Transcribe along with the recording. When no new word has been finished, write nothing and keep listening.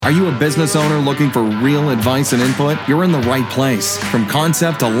Are you a business owner looking for real advice and input? You're in the right place. From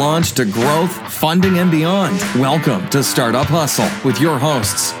concept to launch to growth, funding, and beyond. Welcome to Startup Hustle with your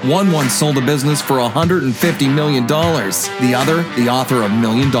hosts. One once sold a business for $150 million. The other, the author of $1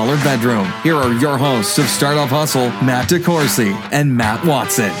 Million Bedroom. Here are your hosts of Startup Hustle, Matt DeCoursey and Matt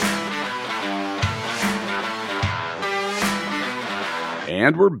Watson.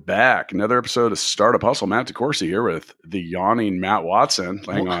 And we're back. Another episode of Startup Hustle. Matt DeCoursey here with the yawning Matt Watson.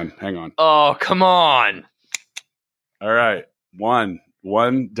 Hang on. Oh, come on. All right. One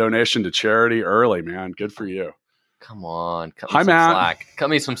donation to charity early, man. Good for you. Come on. Cut me Hi, some Matt. slack. Cut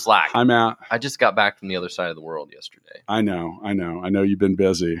me some slack. Hi, Matt. I just got back from the other side of the world yesterday. I know you've been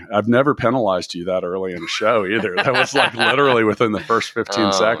busy. I've never penalized you that early in a show either. That was like literally within the first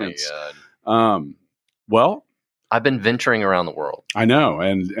 15 seconds. My God. Well, I've been venturing around the world. I know,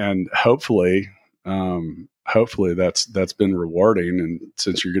 and hopefully that's been rewarding. And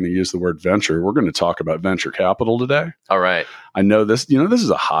since you're going to use the word venture, we're going to talk about venture capital today. All right. I know this is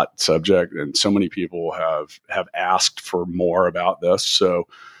a hot subject, and so many people have asked for more about this. So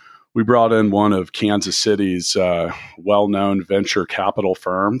we brought in one of Kansas City's well-known venture capital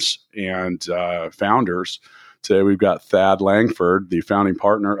firms and founders. Today we've got Thad Langford, the founding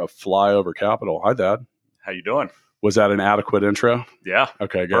partner of Flyover Capital. Hi, Thad. How you doing? Was that an adequate intro? Yeah.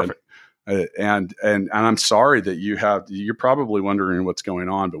 Okay, good. Perfect. And I'm sorry that you're probably wondering what's going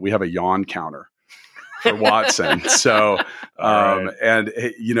on, but we have a yawn counter for Watson. So, Right. and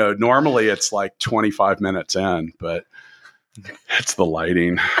normally it's like 25 minutes in, but it's the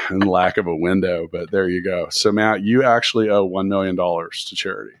lighting and lack of a window. But there you go. So, Matt, you actually owe $1 million to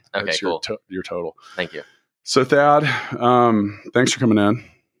charity. Okay, That's cool. your total. Thank you. So, Thad, thanks for coming in.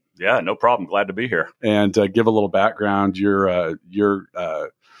 Yeah, no problem. Glad to be here. And give a little background. Your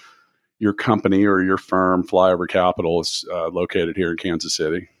company or your firm, Flyover Capital, is located here in Kansas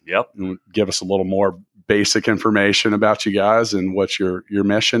City. Yep. And give us a little more basic information about you guys and what your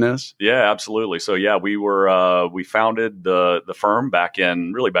mission is. Yeah, absolutely. So yeah, we founded the firm back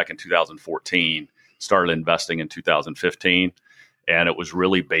in 2014. Started investing in 2015, and it was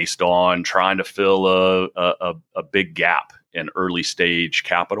really based on trying to fill a big gap in early stage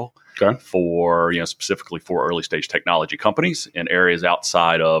capital. Okay. For specifically for early stage technology companies in areas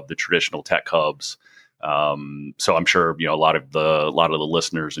outside of the traditional tech hubs. So I'm sure a lot of the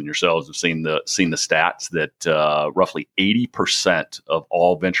listeners and yourselves have seen the stats that roughly 80% of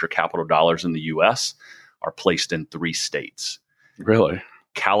all venture capital dollars in the U.S. are placed in 3 states: Really?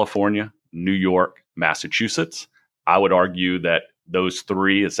 California, New York, Massachusetts. I would argue that those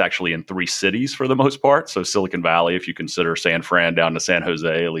 3, it's actually in 3 cities for the most part. So Silicon Valley, if you consider San Fran down to San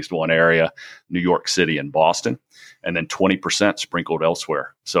Jose, at least one area, New York City and Boston, and then 20% sprinkled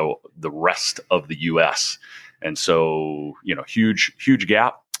elsewhere. So the rest of the U.S. And so, huge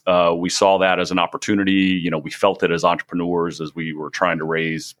gap. We saw that as an opportunity. We felt it as entrepreneurs as we were trying to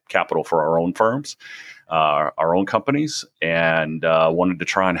raise capital for our own firms, our own companies, and wanted to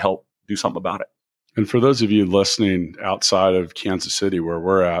try and help do something about it. And for those of you listening outside of Kansas City, where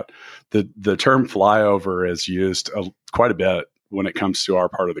we're at, the term flyover is used quite a bit when it comes to our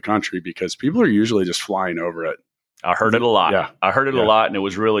part of the country because people are usually just flying over it. I heard it a lot. Yeah. I heard it a lot, and it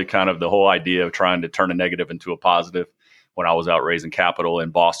was really kind of the whole idea of trying to turn a negative into a positive. When I was out raising capital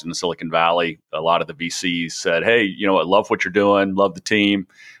in Boston and Silicon Valley, a lot of the VCs said, hey, I love what you're doing, love the team,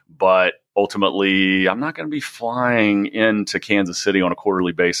 but ultimately, I'm not going to be flying into Kansas City on a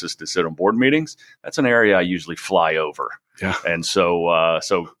quarterly basis to sit on board meetings. That's an area I usually fly over. Yeah. And so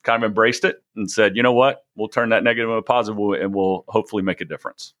kind of embraced it and said, you know what, we'll turn that negative into a positive and we'll hopefully make a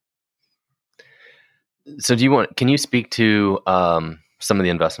difference. So can you speak to some of the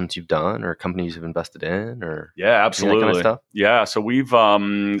investments you've done or companies you've invested in or yeah, absolutely. That kind of stuff? Yeah. So we've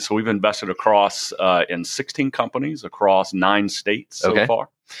invested across in 16 companies across 9 states so far.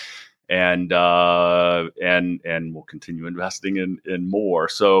 And we'll continue investing in more.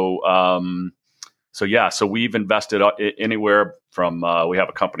 So we've invested anywhere from, we have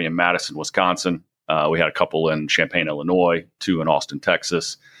a company in Madison, Wisconsin. We had a couple in Champaign, Illinois, 2 in Austin,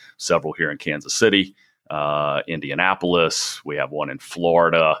 Texas, several here in Kansas City, Indianapolis. We have 1 in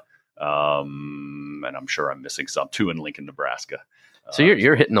Florida. And I'm sure I'm missing some, 2 in Lincoln, Nebraska. So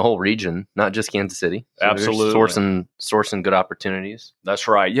you're hitting the whole region, not just Kansas City. So absolutely. Sourcing good opportunities. That's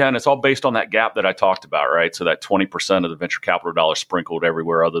right. Yeah. And it's all based on that gap that I talked about, right? So that 20% of the venture capital dollars sprinkled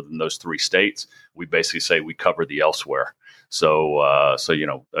everywhere other than those 3 states, we basically say we cover the elsewhere. So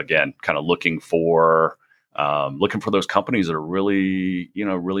again, kind of looking for Looking for those companies that are really,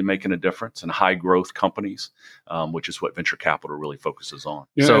 really making a difference, and high growth companies, which is what venture capital really focuses on.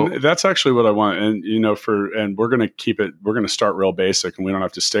 Yeah, So and that's actually what I want. And, and we're going to start real basic, and we don't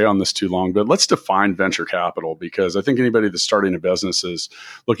have to stay on this too long, but let's define venture capital, because I think anybody that's starting a business is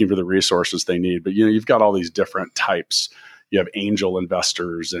looking for the resources they need. But, you've got all these different types. You have angel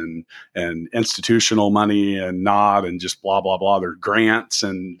investors and institutional money and not, and just blah, blah, blah. There are grants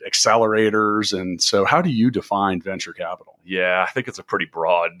and accelerators. And so how do you define venture capital? Yeah, I think it's a pretty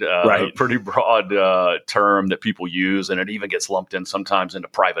broad, Right. Term that people use, and it even gets lumped in sometimes into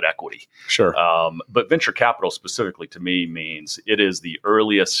private equity. Sure. But venture capital specifically to me means it is the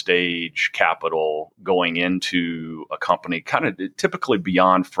earliest stage capital going into a company, kind of typically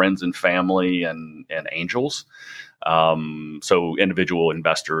beyond friends and family and angels. So individual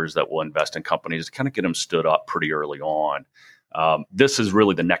investors that will invest in companies to kind of get them stood up pretty early on. This is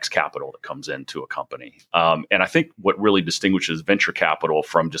really the next capital that comes into a company. And I think what really distinguishes venture capital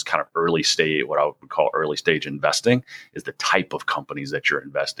from just kind of early stage, what I would call early stage investing, is the type of companies that you're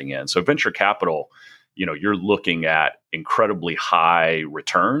investing in. So venture capital, you're looking at incredibly high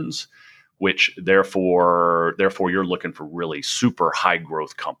returns, which therefore you're looking for really super high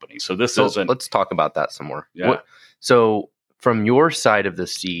growth companies. So let's talk about that some more. Yeah. So from your side of the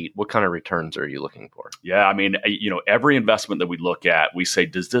seat, what kind of returns are you looking for? Yeah, I mean, every investment that we look at, we say,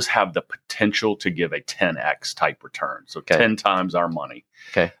 does this have the potential to give a 10x type return? So 10 times our money.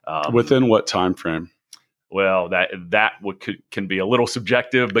 Okay. Within what time frame? Well, that can be a little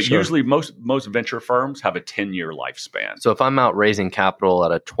subjective, but Sure. Usually most venture firms have a 10-year lifespan. So if I'm out raising capital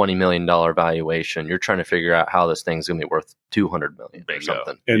at a $20 million valuation, you're trying to figure out how this thing's going to be worth $200 million or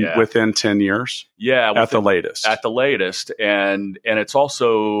something. And within 10 years? Yeah. At the latest. At the latest. And it's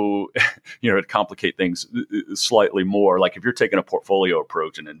also, to complicate things slightly more, like if you're taking a portfolio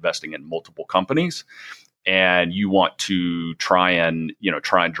approach and investing in multiple companies, and you want to try and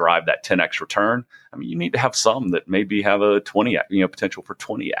drive that 10x return, I mean, you need to have some that maybe have a 20x, potential for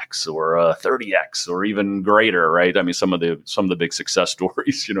 20x or a 30x or even greater, right? I mean, some of the big success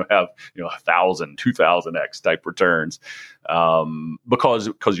stories, have 1,000, 2,000x type returns,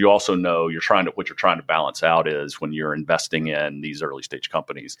 because you also know what you're trying to balance out is when you're investing in these early stage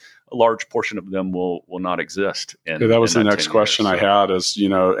companies, a large portion of them will not exist. That was the next question I had is,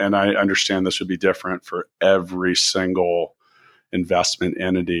 and I understand this would be different for every single investment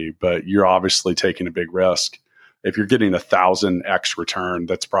entity, but you're obviously taking a big risk. If you're getting 1,000x return,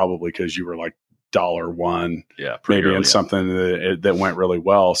 that's probably because you were like $1, maybe in something that went really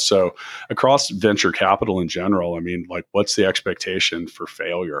well. So across venture capital in general, I mean, like, what's the expectation for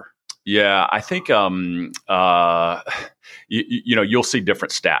failure? Yeah, I think you'll see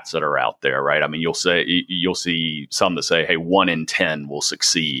different stats that are out there, right? I mean, you'll see some that say, hey, 1 in 10 will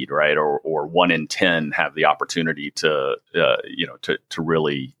succeed, right? Or 1 in 10 have the opportunity to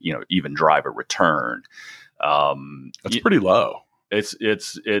really even drive a return. That's pretty low. It's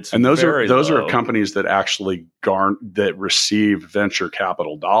and those low. are companies that actually that receive venture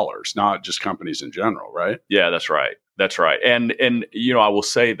capital dollars, not just companies in general, right? Yeah, that's right. And I will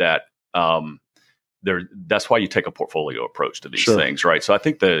say that that's why you take a portfolio approach to these things, right? So I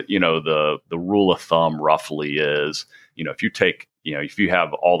think the rule of thumb roughly is, if you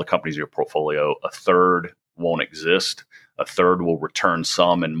have all the companies in your portfolio, a third won't exist, a third will return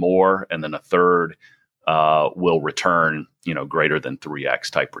some and more, and then a third will return, greater than 3x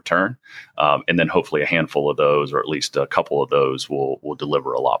type return. And then hopefully a handful of those, or at least a couple of those will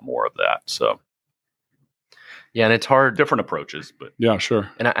deliver a lot more of that. So yeah, and it's hard. Different approaches, but yeah, sure.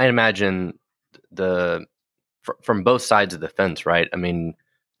 And I imagine from both sides of the fence, right? I mean,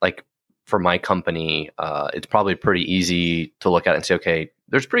 like for my company, it's probably pretty easy to look at it and say, okay,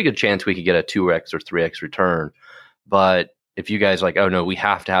 there's a pretty good chance we could get a 2x or 3x return. But if you guys are like, oh no, we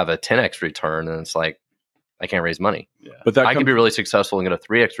have to have a 10x return, and it's like, I can't raise money. Yeah. But I can be really successful and get a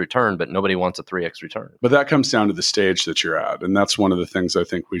 3x return, but nobody wants a 3x return. But that comes down to the stage that you're at. And that's one of the things I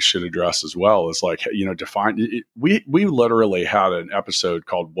think we should address as well is like, define it. We literally had an episode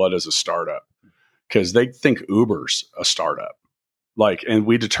called What is a Startup? Because they think Uber's a startup. And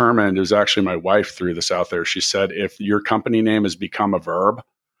we determined, it was actually my wife threw this out there. She said, if your company name has become a verb,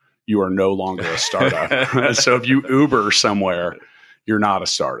 you are no longer a startup. So if you Uber somewhere, you're not a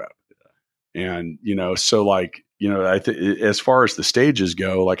startup. And, as far as the stages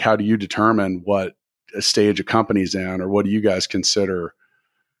go, like, how do you determine what a stage a company's in, or what do you guys consider,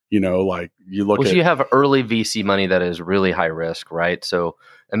 you look at. So you have early VC money that is really high risk, right? So,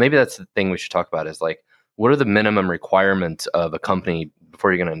 and maybe that's the thing we should talk about is like, what are the minimum requirements of a company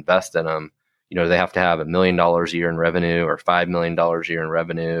before you're going to invest in them? they have to have $1 million a year in revenue or $5 million a year in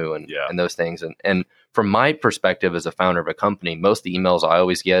revenue and those things. And from my perspective as a founder of a company, most of the emails I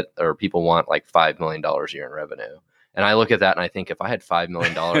always get are people want like $5 million a year in revenue. And I look at that and I think if I had $5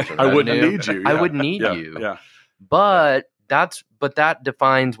 million in revenue, I wouldn't need you. I wouldn't need you. Yeah. But that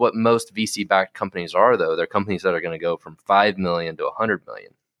defines what most VC-backed companies are, though. They're companies that are going to go from 5 million to 100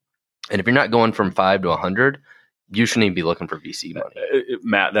 million. And if you're not going from 5 to 100, you shouldn't even be looking for VC money.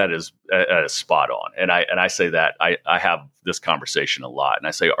 Matt, that is spot on. And I say that I have this conversation a lot, and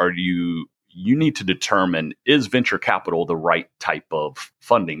I say, you need to determine, is venture capital the right type of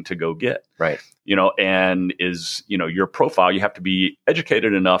funding to go get? Right. And is, your profile, you have to be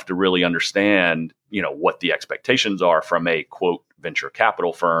educated enough to really understand, what the expectations are from a quote venture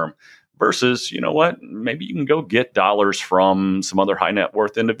capital firm versus, maybe you can go get dollars from some other high net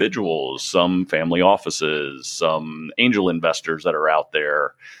worth individuals, some family offices, some angel investors that are out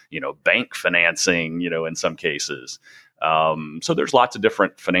there, bank financing, in some cases. So there's lots of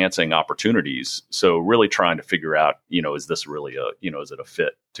different financing opportunities. So really trying to figure out, is this really is it a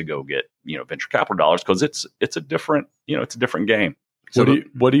fit to go get, venture capital dollars? Because it's a different game. So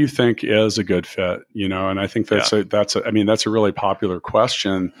what do you think is a good fit? And I think that's a really popular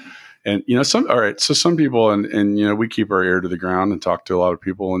question. And, some people, and we keep our ear to the ground and talk to a lot of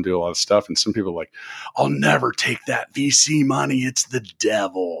people and do a lot of stuff. And some people are like, I'll never take that VC money. It's the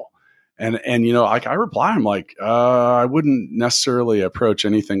devil. And I reply, I'm like, I wouldn't necessarily approach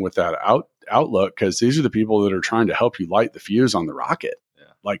anything with that outlook, because these are the people that are trying to help you light the fuse on the rocket. Yeah.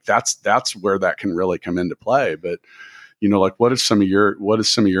 Like that's where that can really come into play. But, what is some of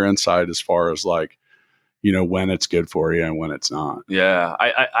your insight as far as like, when it's good for you and when it's not? Yeah,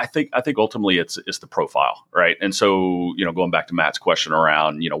 I think ultimately it's the profile, right? And so, going back to Matt's question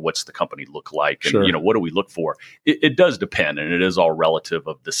around, what's the company look like, and sure. What do we look for? It does depend, and it is all relative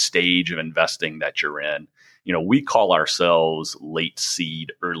of the stage of investing that you're in. We call ourselves late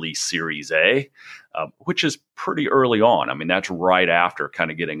seed, early Series A, which is pretty early on. I mean, that's right after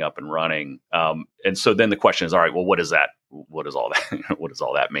kind of getting up and running. And so then the question is, all right, well, what is that? What does all that? What does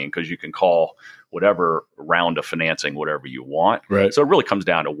all that mean? Because you can call whatever round of financing whatever you want. Right. So it really comes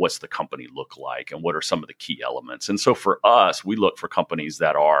down to what's the company look like and what are some of the key elements. And so for us, we look for companies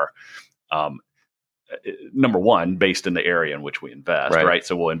that are number one, based in the area in which we invest, right?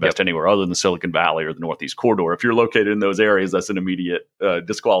 So we'll invest anywhere other than the Silicon Valley or the Northeast Corridor. If you're located in those areas, that's an immediate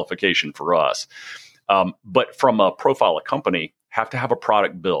disqualification for us. But from a profile of company, have to have a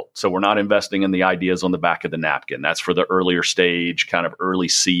product built. So we're not investing in the ideas on the back of the napkin. That's for the earlier stage, kind of early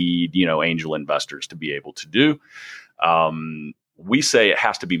seed, angel investors to be able to do. We say it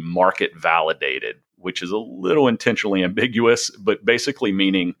has to be market validated, which is a little intentionally ambiguous, but basically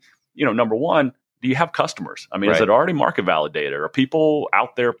meaning, number one, do you have customers? I mean, is it already market validated? Are people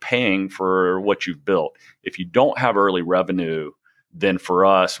out there paying for what you've built? If you don't have early revenue, then for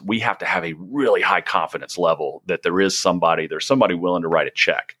us, we have to have a really high confidence level that there's somebody willing to write a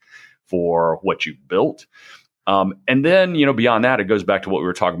check for what you've built. And then, beyond that, it goes back to what we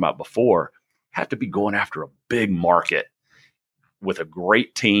were talking about before. Have to be going after a big market with a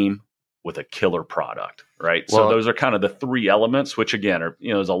great team, with a killer product, right? Well, so those are kind of the three elements, which again are,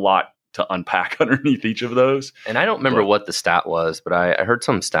 there's a lot to unpack underneath each of those. And I don't remember what the stat was, but I heard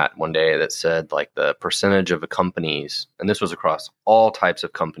some stat one day that said like the percentage of companies, and this was across all types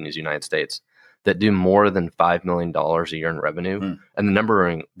of companies in the United States, that do more than $5 million a year in revenue. And the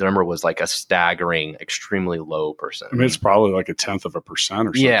number was like a staggering, extremely low percent. I mean, it's probably like 0.1% or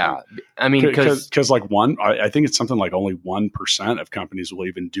something. Yeah. I mean, because like I think it's something like only 1% of companies will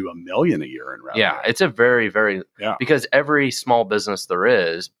even do $1 million a year in revenue. Yeah. It's a very, very, because every small business there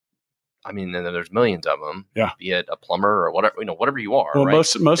is, I mean, then there's millions of them. Yeah, be it a plumber or whatever you are. Well, right?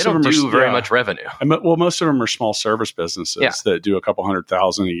 most they of them do very much revenue. Well, most of them are small service businesses that do a couple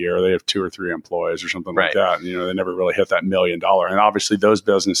 $100,000 a year. They have 2 or 3 employees or something like that. And, they never really hit that $1 million. And obviously, those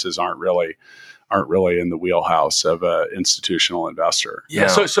businesses aren't really in the wheelhouse of an institutional investor. Yeah.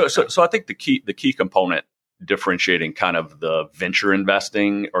 So I think the key component differentiating kind of the venture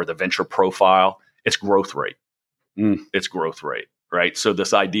investing or the venture profile, it's growth rate. It's growth rate. Right. So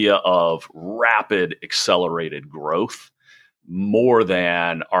this idea of rapid accelerated growth more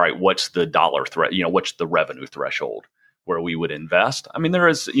than, all right, what's the dollar what's the revenue threshold where we would invest? I mean, there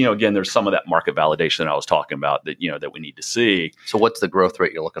is, again, there's some of that market validation I was talking about that, that we need to see. So what's the growth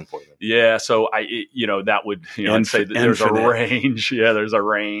rate you're looking for? Then? Yeah. So that would, I'd say that there's a range. Yeah, there's a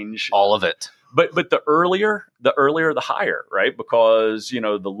range. All of it. but the earlier the higher, right? Because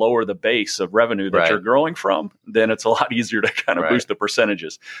the lower the base of revenue that you're growing from, then it's a lot easier to kind of boost the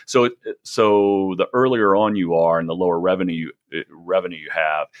percentages. So the earlier on you are and the lower revenue you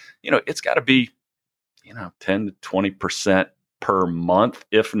have, it's got to be 10 to 20% per month,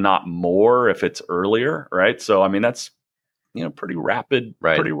 if not more, if it's earlier, right? So I mean that's pretty rapid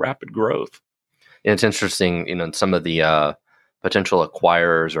growth. And it's interesting, some of the potential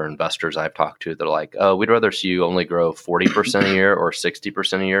acquirers or investors I've talked to, they're like, oh, we'd rather see you only grow 40% a year or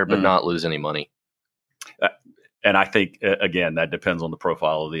 60% a year, but not lose any money. And I think, again, that depends on the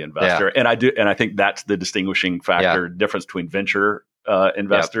profile of the investor. Yeah. And I think that's the distinguishing factor, difference between venture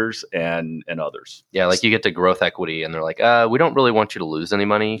investors and others. Yeah, like you get to growth equity and they're like, we don't really want you to lose any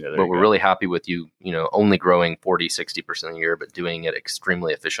money, but we're really happy with you, only growing 40, 60% a year, but doing it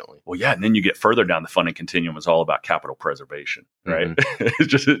extremely efficiently. Well, yeah. And then you get further down the funding continuum, it's all about capital preservation, right? Mm-hmm.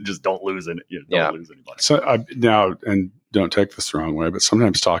 just don't lose any, don't lose any money. So now, and don't take this the wrong way, but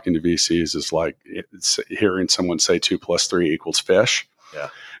sometimes talking to VCs is like hearing someone say 2 + 3 = fish. Yeah.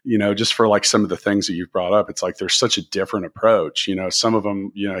 Just for like some of the things that you've brought up, it's like there's such a different approach. Some of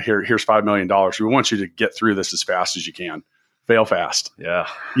them, here's $5 million. We want you to get through this as fast as you can. Fail fast. Yeah.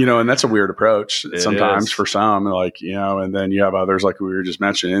 And that's a weird approach sometimes for some, and then you have others like we were just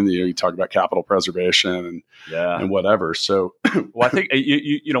mentioning, you talk about capital preservation and whatever. So, well, I think,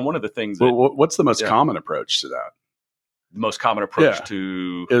 one of the things what's the most common approach to that? The most common approach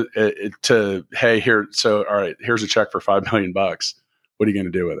to, hey, all right, here's a check for $5 million. What are you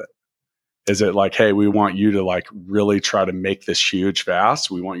going to do with it? Is it like, hey, we want you to like really try to make this huge fast?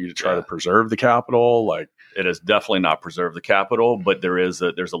 We want you to try to preserve the capital. Like, it is definitely not preserve the capital, but there's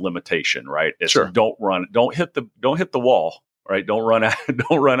a limitation, right? It's don't hit the wall, right? Don't run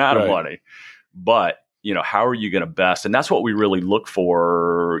out of money. But how are you going to best? And that's what we really look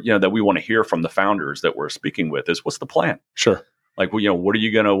for, that we want to hear from the founders that we're speaking with is what's the plan? Sure. Like, what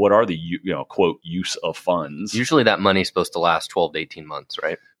are the, quote, use of funds? Usually that money's supposed to last 12 to 18 months,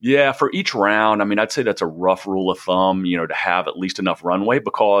 right? Yeah. For each round, I mean, I'd say that's a rough rule of thumb, to have at least enough runway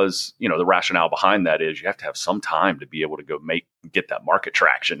because, the rationale behind that is you have to have some time to be able to go get that market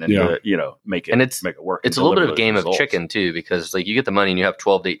traction and make it work. It's a little bit of a game of chicken too, because like you get the money and you have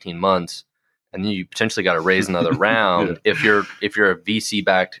 12 to 18 months and you potentially got to raise another round. If you're a VC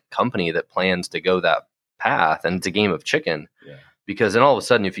backed company that plans to go that path, and it's a game of chicken. Yeah. Because then all of a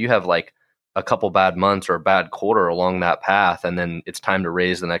sudden, if you have like a couple bad months or a bad quarter along that path, and then it's time to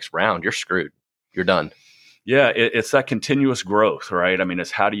raise the next round, you're screwed. You're done. Yeah, it's that continuous growth, right? I mean,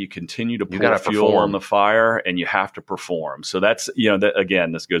 it's how do you continue to pour fuel on the fire, and you have to perform. So that's,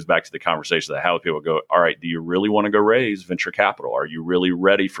 again, this goes back to the conversation that how people go, all right, do you really want to go raise venture capital? Are you really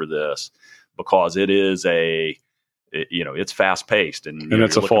ready for this? Because it is it's fast paced and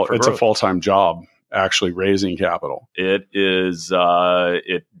it's a full-time job. Actually raising capital. It is.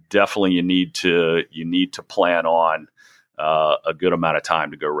 It definitely you need to plan on a good amount of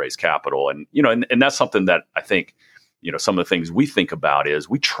time to go raise capital, and and that's something that I think some of the things we think about is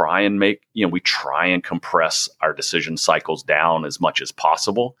we try and compress our decision cycles down as much as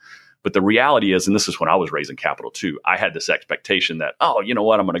possible. But the reality is, and this is when I was raising capital too, I had this expectation that, oh, you know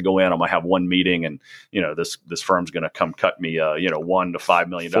what, I'm going to go in, I'm going to have one meeting, and this firm's going to come cut me a $1 to $5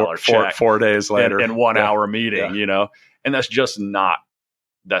 million check 4 days later, and 1 hour meeting, and that's just not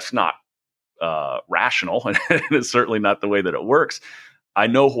rational, and it's certainly not the way that it works. I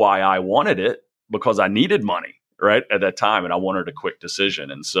know why I wanted it because I needed money. Right at that time, and I wanted a quick decision,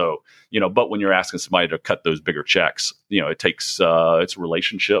 and so but when you're asking somebody to cut those bigger checks, it takes it's a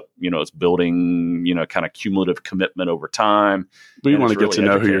relationship, it's building, kind of cumulative commitment over time. But you want to get to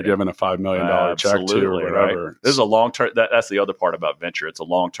know who you're giving a $5 million check to, or whatever. Right? This is a long term. That's the other part about venture. It's a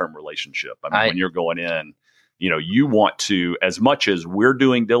long term relationship. I mean, when you're going in, you want to, as much as we're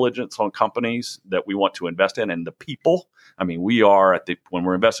doing diligence on companies that we want to invest in and the people. I mean, we are when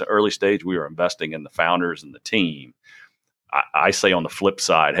we're investing early stage, we are investing in the founders and the team. I say on the flip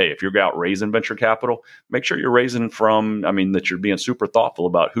side, hey, if you're out raising venture capital, make sure you're raising that you're being super thoughtful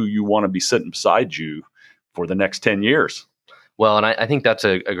about who you want to be sitting beside you for the next 10 years. Well, and I think that's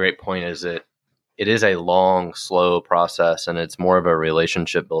a great point, is that it is a long, slow process, and it's more of a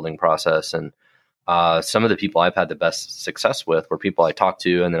relationship building process. And some of the people I've had the best success with were people I talked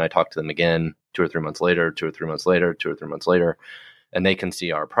to, and then I talked to them again 2 or 3 months later, 2 or 3 months later, 2 or 3 months later, and they can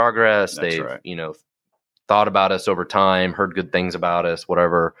see our progress. They've, thought about us over time, heard good things about us,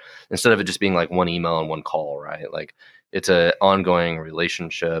 whatever, instead of it just being like one email and one call, right? Like it's an ongoing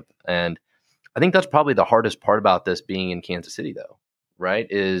relationship. And I think that's probably the hardest part about this being in Kansas City though, right?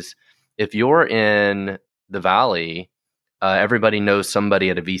 Is if you're in the Valley, Everybody knows somebody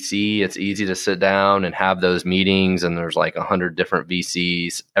at a VC. It's easy to sit down and have those meetings, and there's like 100 different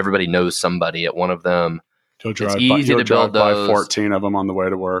VCs. Everybody knows somebody at one of them. You'll drive It's easy to build by those. 14 of them on the way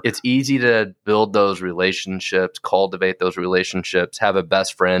to work. It's easy to build those relationships, cultivate those relationships, have a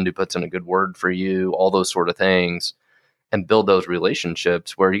best friend who puts in a good word for you, all those sort of things, and build those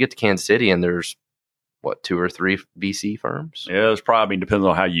relationships where you get to Kansas City and there's, 2 or 3 VC firms? Yeah, it's probably depends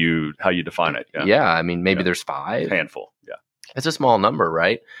on how you define it. Yeah, I mean, maybe there's 5. Handful. Yeah, it's a small number,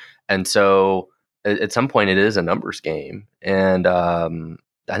 right? And so at some point, it is a numbers game, and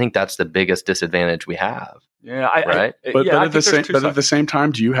I think that's the biggest disadvantage we have. Yeah, right. But at the same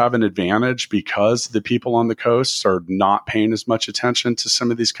time, do you have an advantage because the people on the coast are not paying as much attention to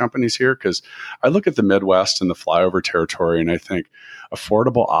some of these companies here? Because I look at the Midwest and the flyover territory, and I think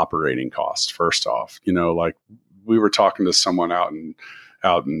affordable operating costs. First off, like we were talking to someone out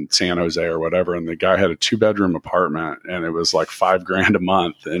in San Jose or whatever, and the guy had a 2-bedroom apartment, and it was like $5,000 a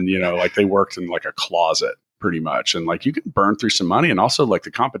month, and like they worked in like a closet pretty much, and like you can burn through some money, and also like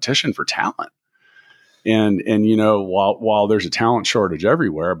the competition for talent. And while there's a talent shortage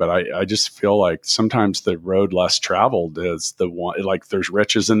everywhere, but I just feel like sometimes the road less traveled is the one, like there's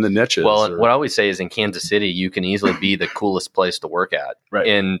riches in the niches. Well, what I always say is in Kansas City, you can easily be the coolest place to work at. Right.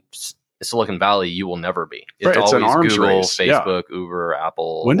 In Silicon Valley, you will never be. It's always an arms Google, race. Facebook, Uber,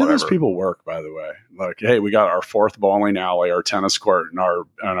 Apple. When do whatever. those people work, by the way? Like, hey, we got our 4th bowling alley, our tennis court, and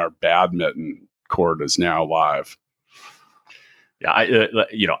our badminton court is now live. Yeah,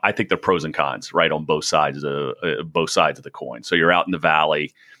 I think there are pros and cons, right, on both sides of the coin. So you're out in the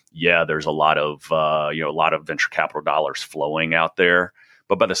valley. Yeah, there's a lot of venture capital dollars flowing out there.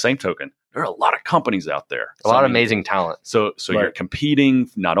 But by the same token, there are a lot of companies out there. A lot of amazing talent. So Right. You're competing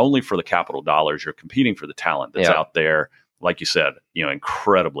not only for the capital dollars, you're competing for the talent that's out there. Like you said,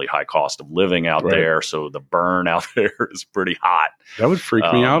 incredibly high cost of living out there. So the burn out there is pretty hot. That would freak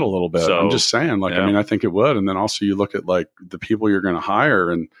me out a little bit. So, I'm just saying, like, I mean, I think it would. And then also you look at like the people you're going to hire,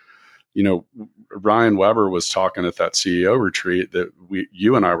 and, Ryan Weber was talking at that CEO retreat that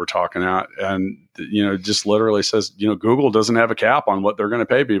you and I were talking at, and, just literally says, Google doesn't have a cap on what they're going to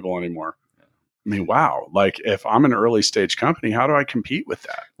pay people anymore. I mean, wow. Like if I'm an early stage company, how do I compete with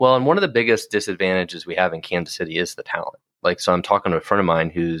that? Well, and one of the biggest disadvantages we have in Kansas City is the talent. Like, so I'm talking to a friend of mine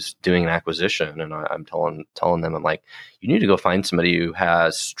who's doing an acquisition, and I'm telling them, I'm like, you need to go find somebody who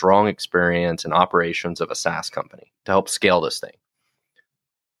has strong experience in operations of a SaaS company to help scale this thing.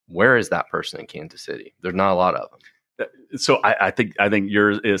 Where is that person in Kansas City? There's not a lot of them. So I think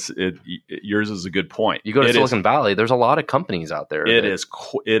yours is a good point. You go to Silicon Valley, there's a lot of companies out there. It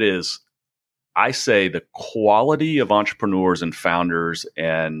is. I say the quality of entrepreneurs and founders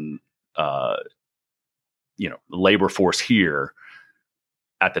and labor force here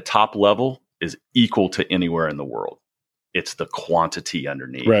at the top level is equal to anywhere in the world. It's the quantity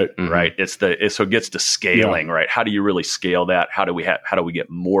underneath, right? Mm-hmm. So it gets to scaling, right? How do you really scale that? How do we get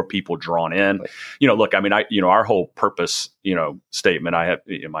more people drawn in? Look, I mean, our whole purpose, statement, I have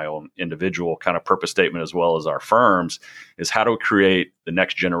my own individual kind of purpose statement as well as our firms, is how do we create the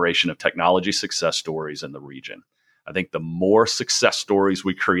next generation of technology success stories in the region? I think the more success stories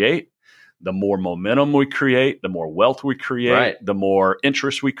we create, the more momentum we create, the more wealth we create, the more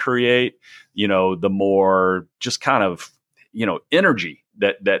interest we create, the more just kind of, energy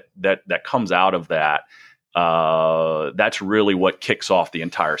that comes out of that. That's really what kicks off the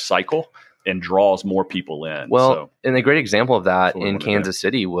entire cycle and draws more people in. Well, and a great example of that in Kansas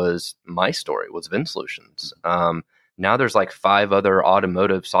City was my story, was VinSolutions. Now there's like 5 other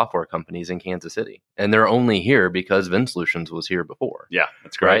automotive software companies in Kansas City, and they're only here because VinSolutions was here before. Yeah,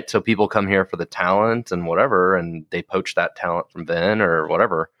 that's great. Right? So people come here for the talent and whatever, and they poach that talent from Vin or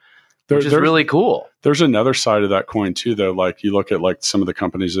whatever, which is really cool. There's another side of that coin too, though. Like you look at like some of the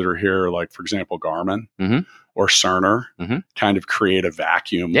companies that are here, like for example, Garmin or Cerner, kind of create a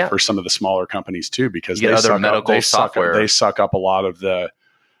vacuum for some of the smaller companies too, because they suck up a lot of the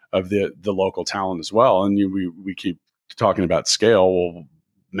local talent as well. And we keep talking about scale. Well,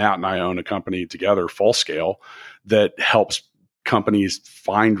 Matt and I own a company together, Full Scale, that helps companies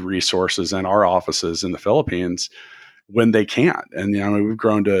find resources in our offices in the Philippines when they can't. And we've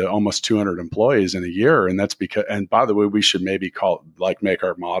grown to almost 200 employees in a year, and that's because. And by the way, we should maybe make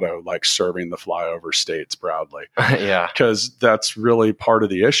our motto like serving the flyover states proudly. Yeah, because that's really part of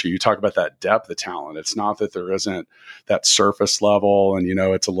the issue. You talk about that depth of talent. It's not that there isn't that surface level, and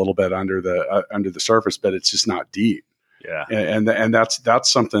it's a little bit under the surface, but it's just not deep. Yeah, and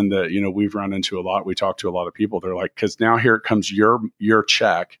that's something that we've run into a lot. We talk to a lot of people. They're like, because now here comes your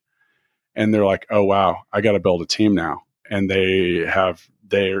check. And they're like, oh, wow, I got to build a team now. And they're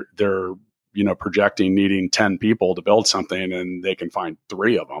projecting needing 10 people to build something, and they can find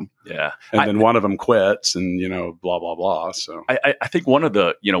 3 of them. Yeah. And then one of them quits, and, blah, blah, blah. So I think one of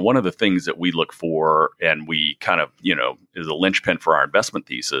the things that we look for, and we kind of, is a linchpin for our investment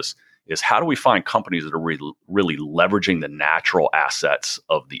thesis, is how do we find companies that are really leveraging the natural assets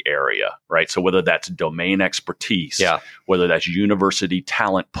of the area, right? So whether that's domain expertise, whether that's university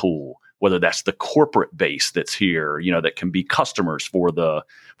talent pool, whether that's the corporate base that's here, that can be customers for the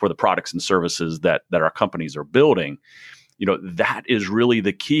products and services that our companies are building, that is really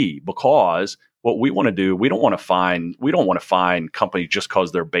the key. Because what we want to do, we don't want to find companies just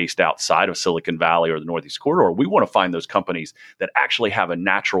because they're based outside of Silicon Valley or the Northeast Corridor. We want to find those companies that actually have a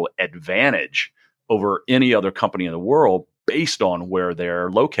natural advantage over any other company in the world based on where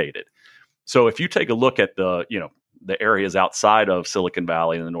they're located. So if you take a look at the areas outside of Silicon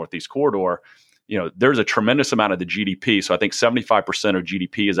Valley and the Northeast Corridor, there's a tremendous amount of the GDP. So I think 75% of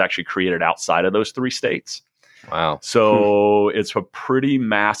GDP is actually created outside of those 3 states. Wow. So it's a pretty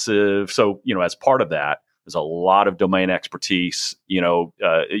massive. So, as part of that, there's a lot of domain expertise. You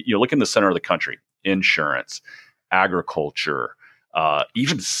look in the center of the country, insurance, agriculture,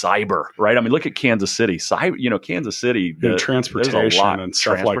 even cyber, right? I mean, look at Kansas City. Kansas City, transportation and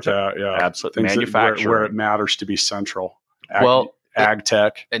stuff like that. Yeah, absolutely. Manufacturing, where it matters to be central. Ag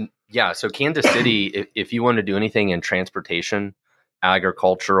tech. And so Kansas City, if you want to do anything in transportation,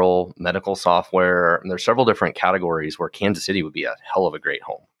 agricultural, medical software, and there's several different categories where Kansas City would be a hell of a great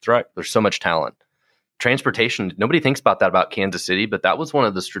home. That's right. There's so much talent. Transportation, nobody thinks about that about Kansas City, but that was one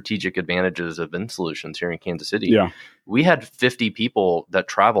of the strategic advantages of VinSolutions here in Kansas City. Yeah. We had 50 people that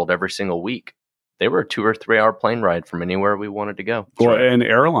traveled every single week. They were a 2 or 3 hour plane ride from anywhere we wanted to go. Well, and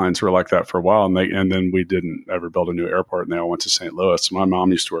airlines were like that for a while, and then we didn't ever build a new airport, and they all went to St. Louis. My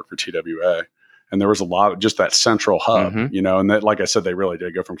mom used to work for TWA. And there was a lot of just that central hub, and that, like I said, they really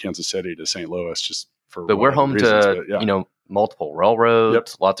did go from Kansas City to St. Louis just for. But we're home to, multiple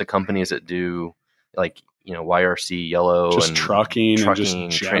railroads, lots of companies that do YRC, Yellow, just and trucking and just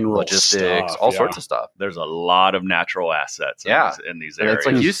general logistics, stuff, all sorts of stuff. There's a lot of natural assets in these areas. And it's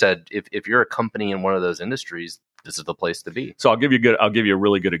like you said, if you're a company in one of those industries, this is the place to be. So I'll give you a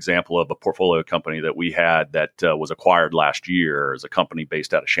really good example of a portfolio company that we had that was acquired last year. As a company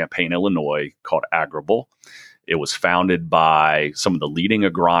based out of Champaign, Illinois, called Agrible. It was founded by some of the leading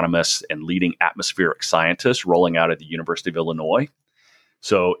agronomists and leading atmospheric scientists rolling out at the University of Illinois.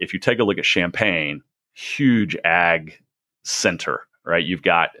 So if you take a look at Champaign, huge ag center, right? You've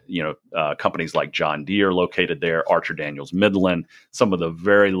got, companies like John Deere located there, Archer Daniels Midland, some of the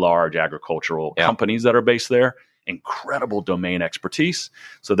very large agricultural companies that are based there. Incredible domain expertise.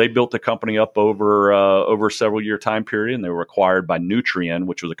 So they built the company up over a several year time period, and they were acquired by Nutrien,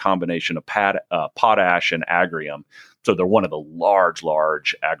 which was a combination of potash and agrium. So they're one of the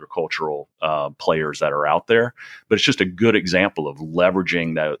large agricultural players that are out there. But it's just a good example of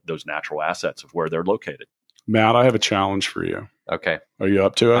leveraging those natural assets of where they're located. Matt, I have a challenge for you. Okay. Are you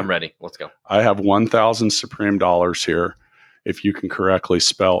up to it? I'm ready. Let's go. I have 1,000 Supreme dollars here if you can correctly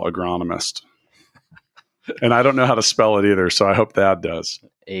spell agronomist. And I don't know how to spell it either, so I hope Thad does.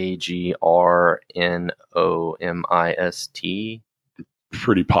 AGRNOMIST.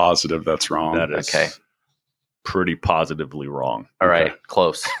 Pretty positive that's wrong. That is pretty positively wrong. All right,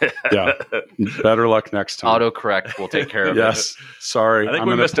 close. Yeah. Better luck next time. Autocorrect will take care of it. Yes. Sorry. I think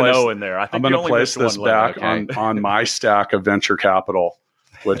we missed an O in there. I'm going to place this back on my stack of venture capital,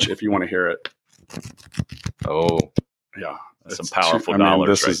 which if you want to hear it. Oh. Yeah. Some powerful dollars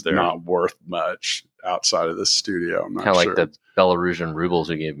this right is there. Not worth much outside of this studio. I'm not kind of sure. like the Belarusian rubles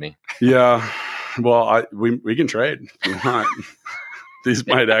you gave me. Yeah. Well, we can trade if you want. These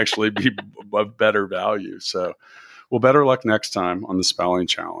might actually be of better value. So, well, better luck next time on the spelling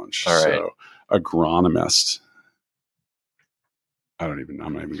challenge. All right. So, agronomist. I'm not even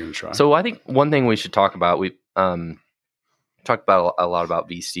going to try. So I think one thing we should talk about, we talked about a lot about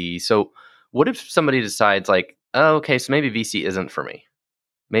VC. So what if somebody decides like, oh, okay, so maybe VC isn't for me.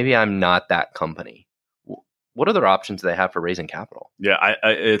 Maybe I'm not that company. What other options do they have for raising capital? Yeah,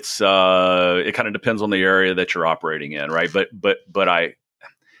 it kind of depends on the area that you're operating in, right? But I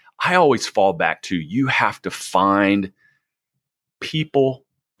always fall back to you have to find people,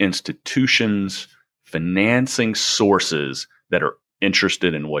 institutions, financing sources that are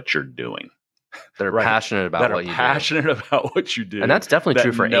interested in what you're doing. That are passionate about what you do. Passionate about what you do. And that's definitely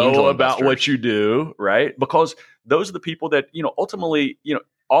true for angel investors. investors. About what you do, right? Because those are the people that, ultimately,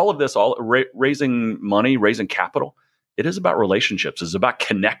 all of this, raising money, raising capital, it is about relationships. It's about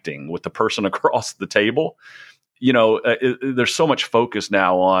connecting with the person across the table. there's so much focus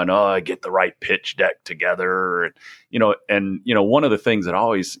now on, get the right pitch deck together. And one of the things that I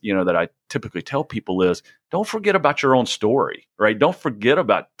always, that I typically tell people is don't forget about your own story, right? Don't forget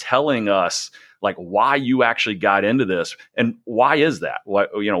about telling us like why you actually got into this and why is that? Why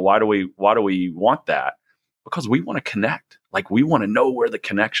do we want that? Because we want to connect. Like we want to know where the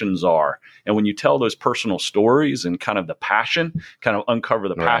connections are. And when you tell those personal stories and kind of the passion, kind of uncover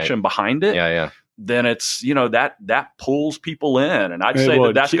the passion behind it. Yeah. Then it's, that pulls people in. And I'd say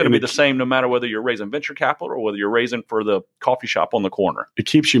that's going to be the same no matter whether you're raising venture capital or whether you're raising for the coffee shop on the corner. It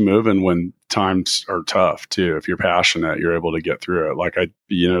keeps you moving when times are tough too. If you're passionate, you're able to get through it. Like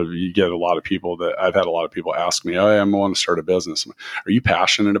you get a lot of people I've had a lot of people ask me, I want to start a business. Are you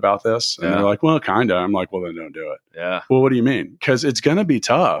passionate about this? And they're like, well, kind of. I'm like, well, then don't do it. Yeah. Well, what do you mean? Because it's going to be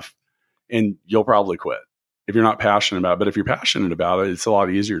tough and you'll probably quit if you're not passionate about it. But if you're passionate about it, it's a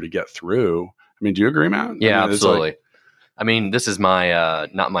lot easier to get through. I mean, do you agree, Matt? Yeah, absolutely. This is my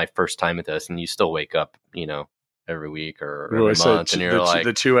not my first time at this, and you still wake up, every week or every month, and you're like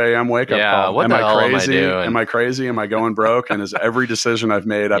the 2 a.m. wake up call. What the hell am I doing? Am I crazy? Am I going broke? And is every decision I've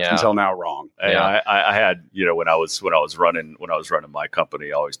made up until now wrong? Yeah, I had when I was running my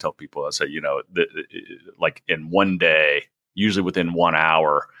company, I always tell people, I say, like in one day, usually within 1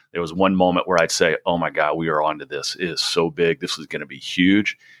 hour, there was one moment where I'd say, oh my God, we are onto this. It is so big. This is going to be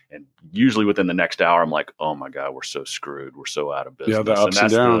huge. And usually within the next hour, I'm like, oh my God, we're so screwed. We're so out of business. Yeah, the ups and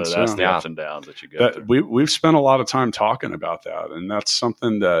downs. That's the ups and downs that you go through. We've spent a lot of time talking about that. And that's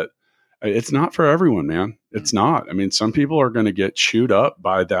something that it's not for everyone, man. It's not. I mean, some people are going to get chewed up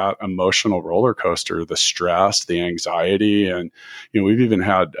by that emotional roller coaster, the stress, the anxiety. And, we've even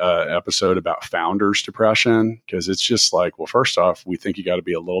had an episode about founders depression because it's just like, well, first off, we think you got to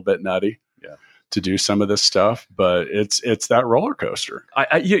be a little bit nutty to do some of this stuff, but it's that roller coaster.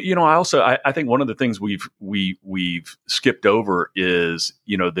 I think one of the things we've skipped over is,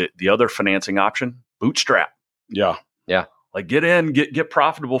 the other financing option, bootstrap. Yeah. Like get in, get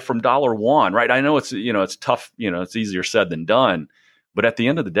profitable from $1, right? I know it's tough, it's easier said than done, but at the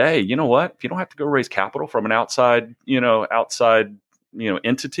end of the day, you know what? If you don't have to go raise capital from an outside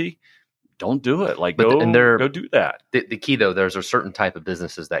entity, don't do it. Like go do that. The key though, there's a certain type of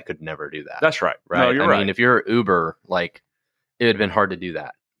businesses that could never do that. That's right. Right. No, you're right. I mean, if you're Uber, like it would have been hard to do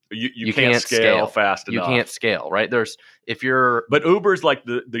that. You can't scale fast enough. You can't scale, right? But Uber's like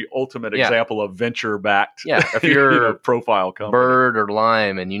the ultimate example of venture backed. Yeah, if you're profile company, Bird or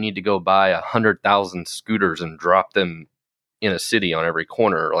Lime, and you need to go buy 100,000 scooters and drop them in a city on every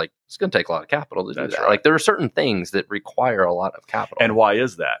corner, like it's going to take a lot of capital to do that. Right. Like there are certain things that require a lot of capital. And why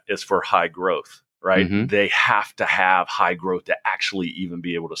is that? It's for high growth, right? Mm-hmm. They have to have high growth to actually even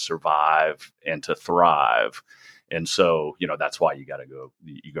be able to survive and to thrive. And so, that's why you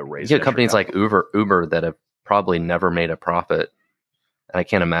go raise. You get companies like Uber that have probably never made a profit. And I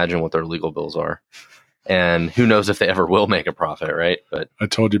can't imagine what their legal bills are. And who knows if they ever will make a profit, right? But I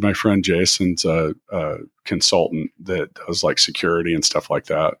told you my friend Jason's a consultant that does like security and stuff like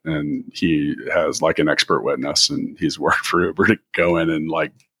that. And he has like an expert witness and he's worked for Uber to go in and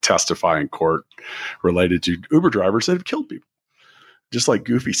like testify in court related to Uber drivers that have killed people. Just like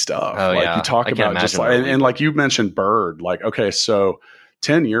goofy stuff. Oh, like you talk about just like, and like you mentioned Bird, like, okay, so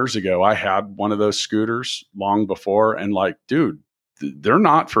 10 years ago, I had one of those scooters long before and like, dude, they're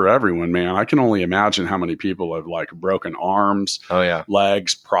not for everyone, man. I can only imagine how many people have like broken arms,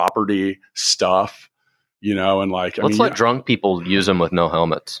 legs, property, stuff, and like, let's let drunk people use them with no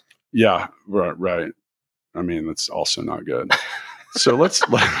helmets. Yeah. Right. I mean, that's also not good. So let's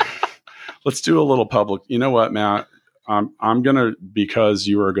do a little public, you know what, Matt? I'm going to, because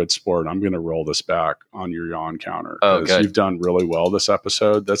you were a good sport, I'm going to roll this back on your yawn counter. Oh, good. You've done really well this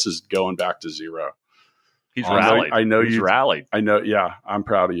episode. This is going back to zero. He's rallied. I know he's rallied. I know. Yeah. I'm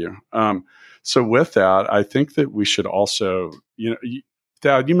proud of you. So with that, I think that we should also,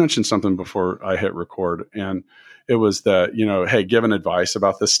 Dad, you mentioned something before I hit record, and it was that, hey, giving advice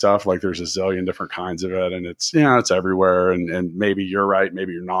about this stuff, like there's a zillion different kinds of it and it's everywhere. And maybe you're right.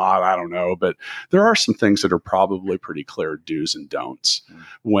 Maybe you're not. I don't know. But there are some things that are probably pretty clear do's and don'ts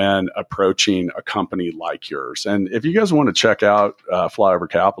when approaching a company like yours. And if you guys want to check out Flyover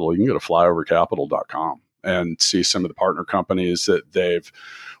Capital, you can go to flyovercapital.com and see some of the partner companies that they've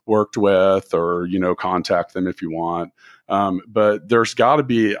worked with, or, contact them if you want. But there's got to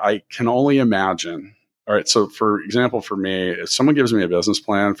be, I can only imagine. All right. So for example, for me, if someone gives me a business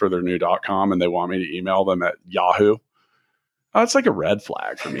plan for their new .com and they want me to email them at Yahoo, it's like a red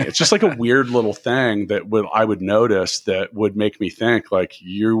flag for me. It's just like a weird little thing that I would notice that would make me think like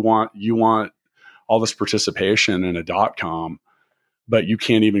you want all this participation in a .com but you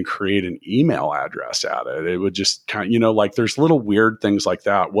can't even create an email address at it. It would just kind of, like there's little weird things like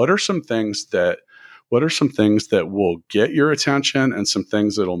that. What are some things that will get your attention and some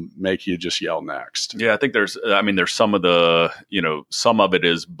things that'll make you just yell next? Yeah, I think there's some of the, some of it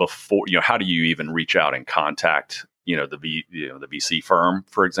is before, how do you even reach out and contact, the VC firm,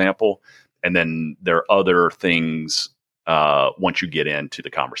 for example? And then there are other things once you get into the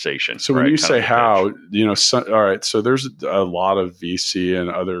conversation. So when you say how, all right, so there's a lot of VC and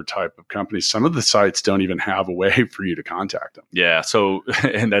other type of companies. Some of the sites don't even have a way for you to contact them. Yeah. So,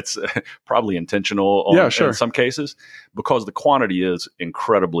 and that's probably intentional in some cases, because the quantity is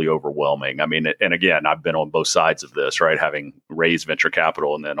incredibly overwhelming. I mean, and again, I've been on both sides of this, right? Having raised venture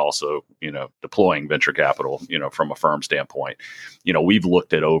capital and then also, deploying venture capital, from a firm standpoint. We've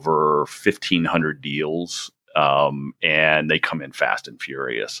looked at over 1,500 deals. And they come in fast and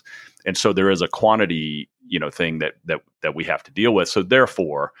furious. And so there is a quantity, thing that we have to deal with. So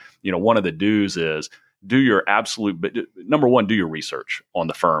therefore, one of the do's is do your number one, do your research on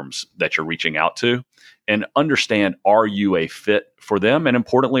the firms that you're reaching out to and understand, are you a fit for them? And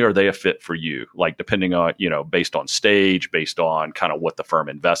importantly, are they a fit for you? Like depending on, based on stage, based on kind of what the firm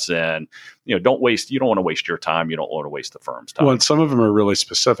invests in, you don't want to waste your time. You don't want to waste the firm's time. Well, and some of them are really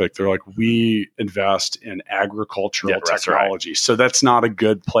specific. They're like, we invest in agricultural technology. Right. So that's not a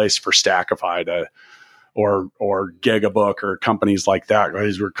good place for Stackify to, or Gigabook or companies like that. Right?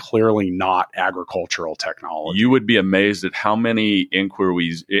 These were clearly not agricultural technology. You would be amazed at how many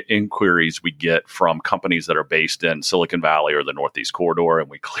inquiries we get from companies that are based in Silicon Valley or the Northeast Corridor, and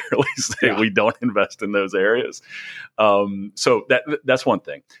we clearly say we don't invest in those areas. So that's one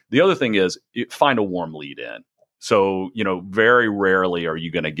thing. The other thing is find a warm lead in. So, very rarely are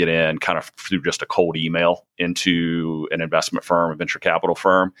you going to get in kind of through just a cold email into an investment firm, a venture capital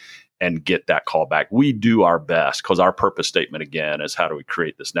firm, and get that call back. We do our best because our purpose statement, again, is how do we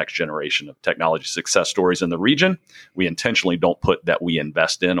create this next generation of technology success stories in the region? We intentionally don't put that we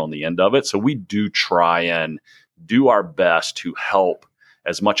invest in on the end of it. So we do try and do our best to help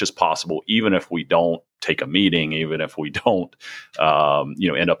as much as possible, even if we don't take a meeting, even if we don't,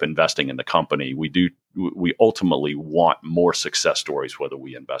 end up investing in the company. We ultimately want more success stories, whether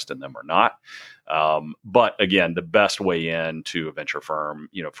we invest in them or not. But again, the best way into a venture firm,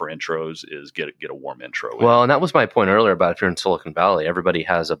 for intros is get a warm intro. Well, and that was my point earlier about if you're in Silicon Valley, everybody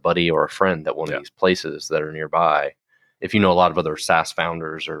has a buddy or a friend at one of these places that are nearby. If you know a lot of other SaaS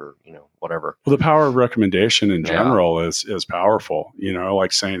founders or, whatever. Well, the power of recommendation in general is powerful,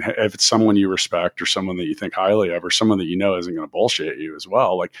 like saying, hey, if it's someone you respect or someone that you think highly of or someone that isn't going to bullshit you as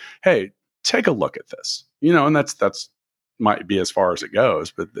well, like, hey, take a look at this, and that's might be as far as it goes.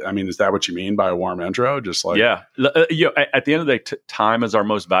 But I mean, is that what you mean by a warm intro? Just like, at the end of the day, time is our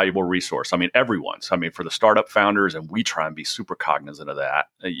most valuable resource. I mean, for the startup founders, and we try and be super cognizant of that,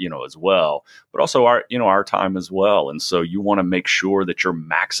 as well, but also our time as well. And so you want to make sure that you're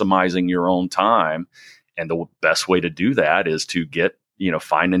maximizing your own time. And the best way to do that is to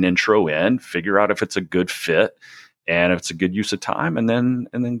find an intro in, figure out if it's a good fit and if it's a good use of time, and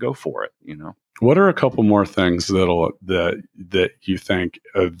then go for it, What are a couple more things that you think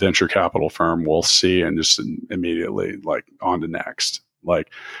a venture capital firm will see and just immediately like on to next?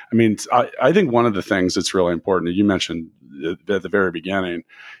 Like, I mean, I think one of the things that's really important that you mentioned at the very beginning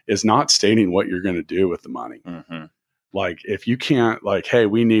is not stating what you're going to do with the money. Mm-hmm. Like, if you can't, like, hey,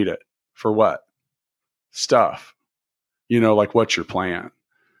 we need it for what? Stuff. Like, what's your plan?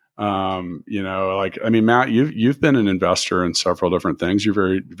 Matt, you've been an investor in several different things. You're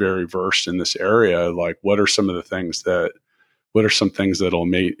very, very versed in this area. Like, what are some things that'll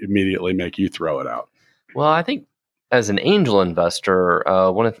immediately make you throw it out? Well, I think as an angel investor,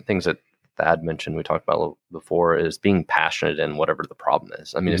 one of the things that Thad mentioned, we talked about before, is being passionate in whatever the problem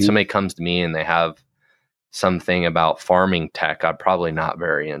is. I mean, if somebody comes to me and they have something about farming tech, I'm probably not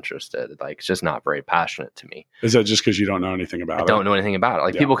very interested. Like, it's just not very passionate to me. Is that just because you don't know anything about it? I don't know anything about it.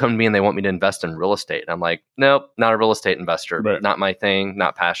 Like, people come to me and they want me to invest in real estate. And I'm like, nope, not a real estate investor. Right. Not my thing,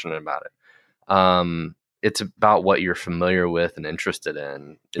 not passionate about it. It's about what you're familiar with and interested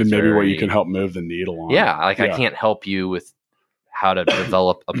in. And maybe what you can help move the needle on. Yeah. I can't help you with how to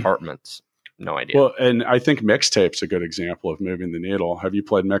develop apartments. No idea. Well, and I think Mixtape's a good example of moving the needle. Have you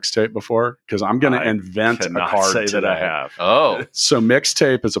played Mixtape before? Because I'm going to invent a card say today. That I have. Oh. So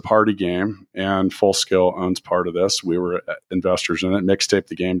Mixtape is a party game, and Full Skill owns part of this. We were investors in it,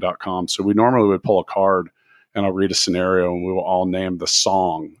 mixtapethegame.com. So we normally would pull a card, and I'll read a scenario, and we will all name the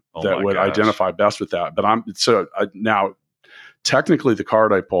song that would identify best with that. But now technically the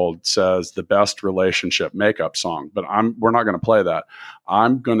card I pulled says the best relationship makeup song, but we're not going to play that.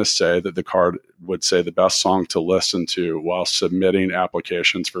 I'm going to say that the card would say the best song to listen to while submitting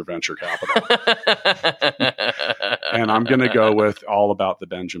applications for venture capital. And I'm going to go with All About the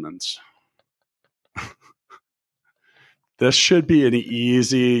Benjamins. This should be an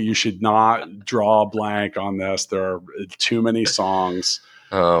easy, you should not draw a blank on this. There are too many songs.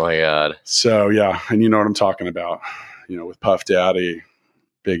 Oh my God. So yeah, and you know what I'm talking about. With Puff Daddy,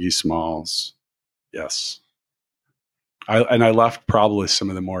 Biggie Smalls. Yes. I left probably some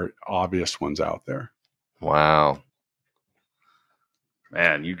of the more obvious ones out there. Wow.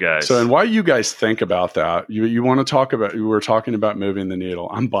 Man, you guys. So, and why you guys think about that? You want to talk about, we were talking about moving the needle.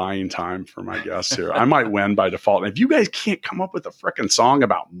 I'm buying time for my guests here. I might win by default. And if you guys can't come up with a freaking song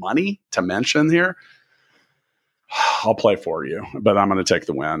about money to mention here, I'll play for you, but I'm going to take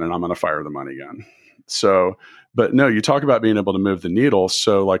the win and I'm going to fire the money gun. So, but no, you talk about being able to move the needle.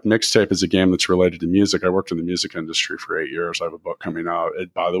 So like Mixtape is a game that's related to music. I worked in the music industry for 8 years. I have a book coming out.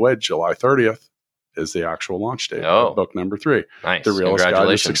 By the way, July 30th is the actual launch date of book number 3. Nice. The Realist Guide to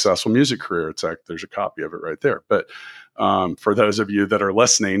a Successful Music Career. It's like, there's a copy of it right there. But for those of you that are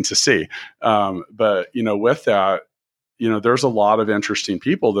listening to see, but with that, there's a lot of interesting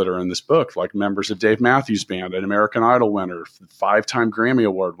people that are in this book, like members of Dave Matthews Band, an American Idol winner, 5-time Grammy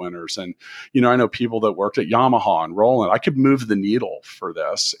Award winners. And, I know people that worked at Yamaha and Roland. I could move the needle for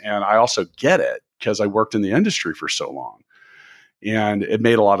this. And I also get it because I worked in the industry for so long. And it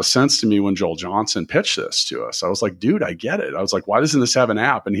made a lot of sense to me when Joel Johnson pitched this to us. I was like, dude, I get it. I was like, why doesn't this have an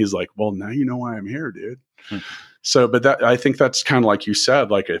app? And he's like, well, now you know why I'm here, dude. So, but I think that's kind of like you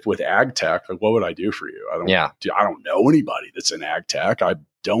said, like with ag tech, like what would I do for you? I don't know anybody that's in ag tech. I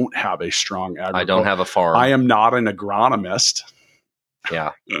don't have a strong agriculture. I don't have a farm. I am not an agronomist.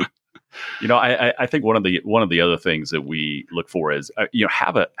 Yeah. I think one of the other things that we look for is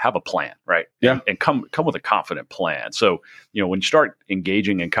have a plan, right? Yeah, and come with a confident plan. So when you start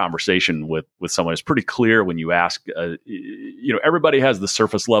engaging in conversation with someone, it's pretty clear when you ask. Everybody has the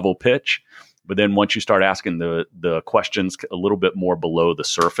surface level pitch, but then once you start asking the questions a little bit more below the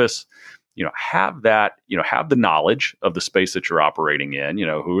surface, have the knowledge of the space that you're operating in,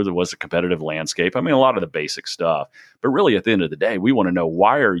 what's the competitive landscape. I mean, a lot of the basic stuff, but really at the end of the day, we want to know,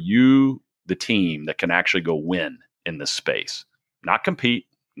 why are you the team that can actually go win in this space, not compete,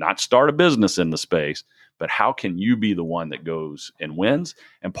 not start a business in the space, but how can you be the one that goes and wins?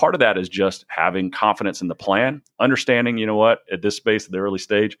 And part of that is just having confidence in the plan, understanding, at this space, at the early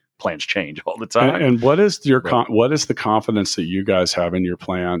stage, plans change all the time. And what is what is the confidence that you guys have in your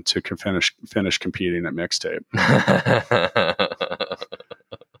plan to finish competing at Mixtape?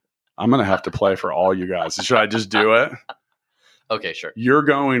 I'm going to have to play for all you guys. Should I just do it? Okay, sure. You're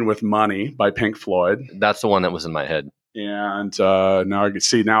going with Money by Pink Floyd. That's the one that was in my head. And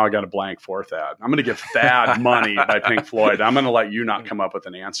now I got a blank for that. I'm going to give Thad Money by Pink Floyd. I'm going to let you not come up with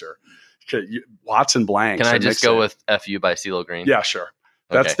an answer. Watson blanks. Can I just go with FU by CeeLo Green? Yeah, sure.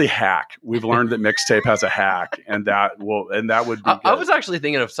 That's the hack. We've learned that Mixtape has a hack, and that would be good. I was actually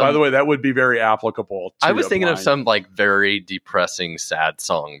thinking of some. By the way, that would be very applicable. I was thinking of some like very depressing, sad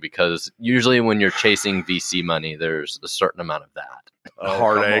song, because usually when you're chasing VC money, there's a certain amount of that.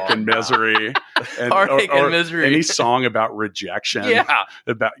 Heartache and misery, and misery. Any song about rejection. Yeah.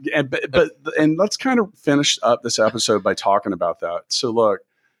 And let's kind of finish up this episode by talking about that. So look,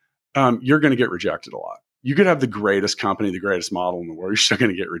 you're going to get rejected a lot. You could have the greatest company, the greatest model in the world. You're still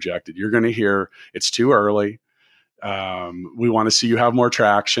going to get rejected. You're going to hear it's too early. We want to see you have more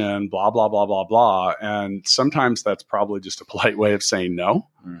traction, blah, blah, blah, blah, blah. And sometimes that's probably just a polite way of saying no.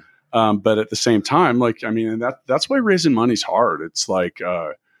 But at the same time, that's why raising money's hard. It's like,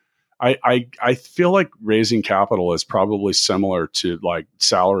 I feel like raising capital is probably similar to like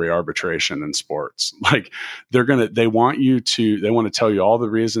salary arbitration in sports. Like they want to tell you all the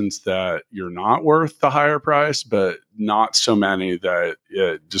reasons that you're not worth the higher price, but not so many that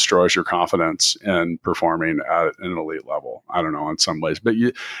it destroys your confidence in performing at an elite level. I don't know in some ways, but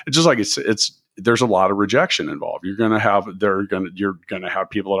it's just like there's a lot of rejection involved. You're going to have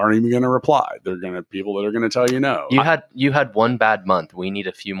people that aren't even going to reply. People that are going to tell you no. You had one bad month. We need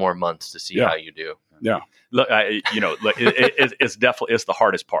a few more months to see how you do. Yeah. Look, it's definitely, it's the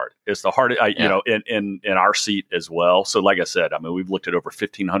hardest part. It's the hardest, in our seat as well. So like I said, we've looked at over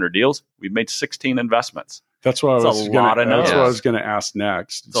 1,500 deals. We've made 16 investments. That's what I was going to ask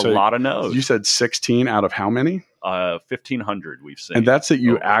next. It's a lot of no's. You said 16 out of how many? 1,500 we've seen. And that's that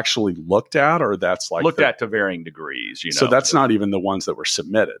you actually looked at, or that's like looked at to varying degrees. So that's not even the ones that were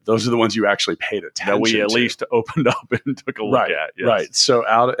submitted. Those are the ones you actually paid attention to. That we at least opened up and took a look at. Yes. Right. So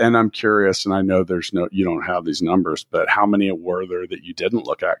and I'm curious, and I know you don't have these numbers, but how many were there that you didn't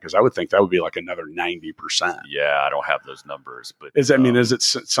look at? Because I would think that would be like another 90%. Yeah, I don't have those numbers, but is it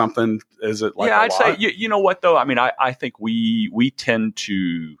something? Is it like yeah? I'd say you know what though. I mean, I think we tend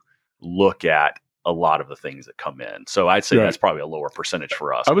to look at a lot of the things that come in. So I'd say that's probably a lower percentage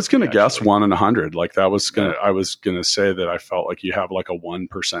for us. I was going to guess 1 in 100. Like I was going to say that I felt like you have like a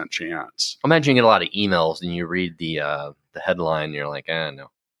 1% chance. Imagine you get a lot of emails and you read the headline and you're like, no.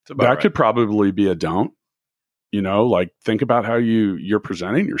 That could probably be a don't. Like think about how you're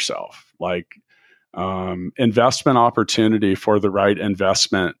presenting yourself. Like investment opportunity for the right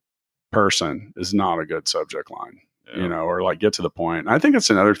investment person is not a good subject line. Or like get to the point. And I think it's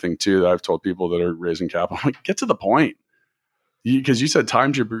another thing too that I've told people that are raising capital, like get to the point. Because you said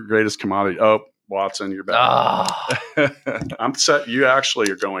time's your greatest commodity. Oh, Watson, you're back. I'm set. You actually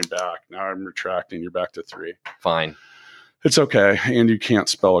are going back. Now I'm retracting. You're back to 3. Fine. It's okay. And you can't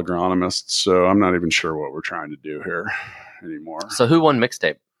spell agronomist. So I'm not even sure what we're trying to do here anymore. So who won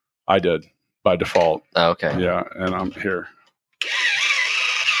mixtape? I did by default. Oh, okay. Yeah. And I'm here.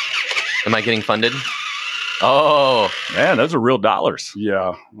 Am I getting funded? Oh, man, those are real dollars.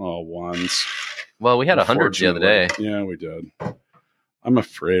 Yeah. Oh, ones. Well, we had 100 the other day. Yeah, we did. I'm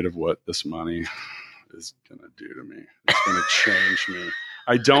afraid of what this money is going to do to me. It's going to change me.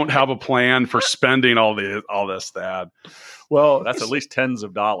 I don't have a plan for spending all this, Thad. Well, that's at least tens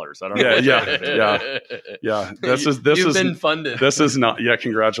of dollars. I don't know. Yeah. You've been funded. This is not. Yeah,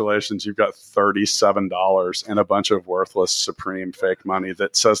 congratulations. You've got $37 and a bunch of worthless Supreme fake money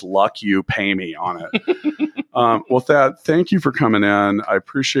that says "Luck you, pay me" on it. Well, Thad, thank you for coming in. I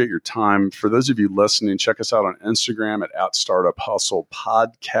appreciate your time. For those of you listening, check us out on Instagram at Startup Hustle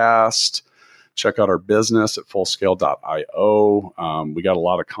Podcast. Check out our business at fullscale.io. We got a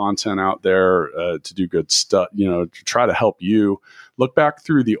lot of content out there to do good stuff, to try to help you. Look back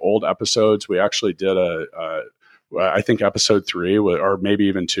through the old episodes. We actually did I think episode 3, or maybe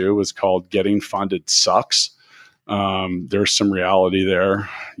even 2, was called Getting Funded Sucks. There's some reality there.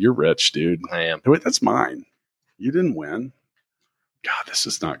 You're rich, dude. I am. Wait, that's mine. You didn't win. God, this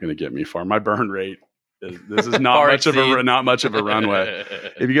is not going to get me far. My burn rate. This is not much of a runway.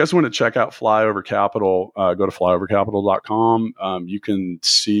 If you guys want to check out Flyover Capital, go to flyovercapital.com. You can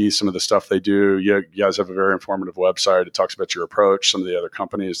see some of the stuff they do. You guys have a very informative website. It talks about your approach, some of the other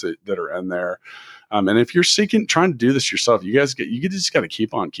companies that are in there. And if you're trying to do this yourself, you just got to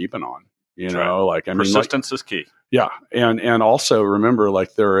keep on keeping on. Persistence is key. Yeah, and also remember,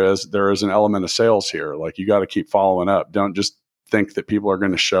 like there is an element of sales here. Like you got to keep following up. Don't just think that people are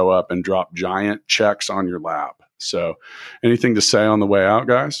going to show up and drop giant checks on your lap. So anything to say on the way out,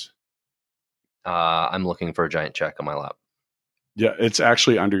 guys? I'm looking for a giant check on my lap. Yeah, it's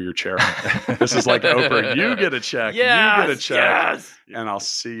actually under your chair. This is like Oprah. You get a check. Yes, you get a check. Yes. And I'll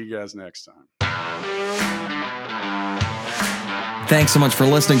see you guys next time. Thanks so much for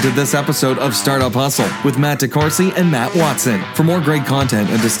listening to this episode of Startup Hustle with Matt DeCoursey and Matt Watson. For more great content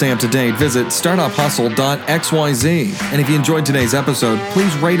and to stay up to date, visit startuphustle.xyz. And if you enjoyed today's episode,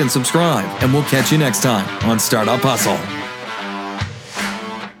 please rate and subscribe, and we'll catch you next time on Startup Hustle.